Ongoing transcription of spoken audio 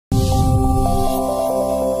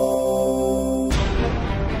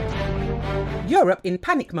Europe in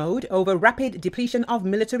panic mode over rapid depletion of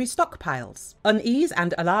military stockpiles. Unease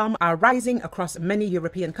and alarm are rising across many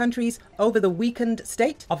European countries over the weakened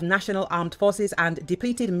state of national armed forces and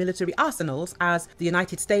depleted military arsenals as the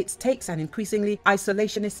United States takes an increasingly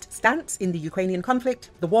isolationist stance in the Ukrainian conflict,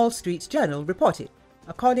 the Wall Street Journal reported.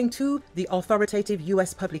 According to the authoritative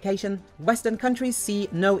US publication, Western countries see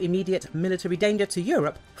no immediate military danger to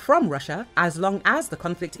Europe from Russia as long as the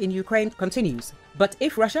conflict in Ukraine continues. But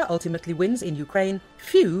if Russia ultimately wins in Ukraine,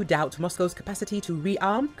 few doubt Moscow's capacity to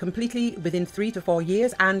rearm completely within 3 to 4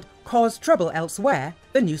 years and cause trouble elsewhere,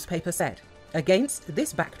 the newspaper said. Against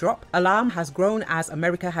this backdrop, alarm has grown as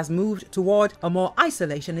America has moved toward a more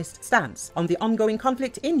isolationist stance on the ongoing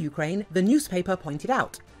conflict in Ukraine, the newspaper pointed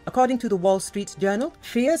out. According to the Wall Street Journal,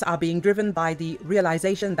 fears are being driven by the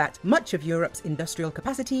realization that much of Europe's industrial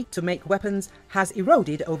capacity to make weapons has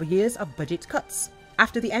eroded over years of budget cuts.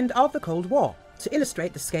 After the end of the Cold War, to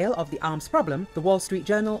illustrate the scale of the arms problem, the Wall Street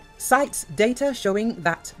Journal cites data showing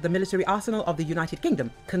that the military arsenal of the United Kingdom,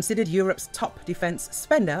 considered Europe's top defense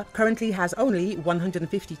spender, currently has only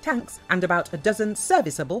 150 tanks and about a dozen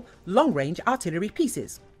serviceable long-range artillery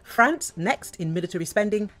pieces. France, next in military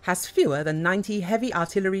spending, has fewer than 90 heavy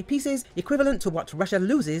artillery pieces, equivalent to what Russia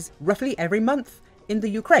loses roughly every month in the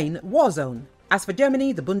Ukraine war zone. As for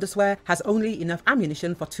Germany, the Bundeswehr has only enough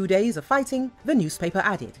ammunition for 2 days of fighting, the newspaper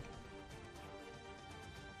added.